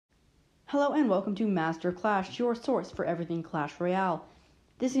Hello and welcome to Master Clash, your source for everything Clash Royale.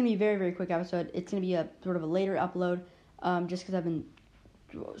 This is going to be a very, very quick episode. It's going to be a sort of a later upload, just because I've been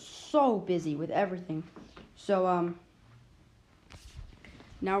so busy with everything. So,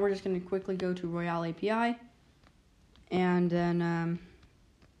 now we're just going to quickly go to Royale API, and then,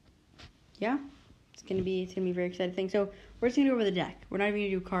 yeah, it's going to be a very exciting thing. So, we're just going to go over the deck. We're not even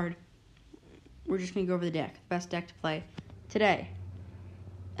going to do a card. We're just going to go over the deck, best deck to play today.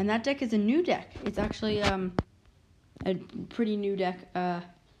 And that deck is a new deck. It's actually a pretty new deck. I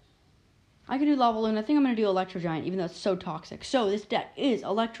can do Lava Loon. I think I'm going to do Electro Giant, even though it's so toxic. So this deck is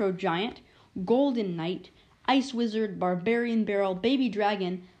Electro Giant, Golden Knight, Ice Wizard, Barbarian Barrel, Baby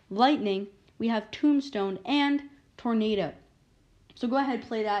Dragon, Lightning. We have Tombstone and Tornado. So go ahead,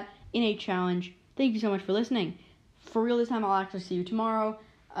 play that in a challenge. Thank you so much for listening. For real this time, I'll actually see you tomorrow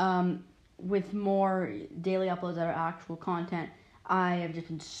with more daily uploads that are actual content. I have just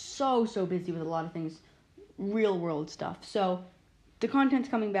been so busy with a lot of things, real world stuff. So the content's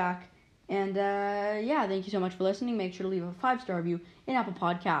coming back. And yeah, thank you so much for listening. Make sure to leave a 5-star review in Apple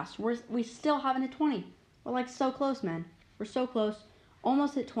Podcasts. We still haven't hit 20. We're like so close, man. We're so close.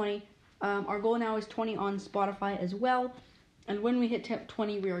 Almost hit 20. Our goal now is 20 on Spotify as well. And when we hit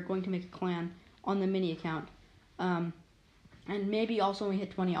 20, we are going to make a clan on the mini account. And maybe also when we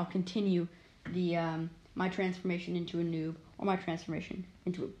hit 20, I'll continue the my transformation into a noob, or my transformation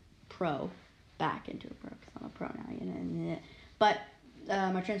into a pro, back into a pro, because I'm a pro now, you know. But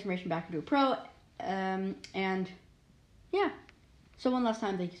my transformation back into a pro, and yeah. So one last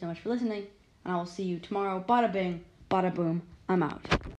time, thank you so much for listening, and I will see you tomorrow. Bada bing, bada boom, I'm out.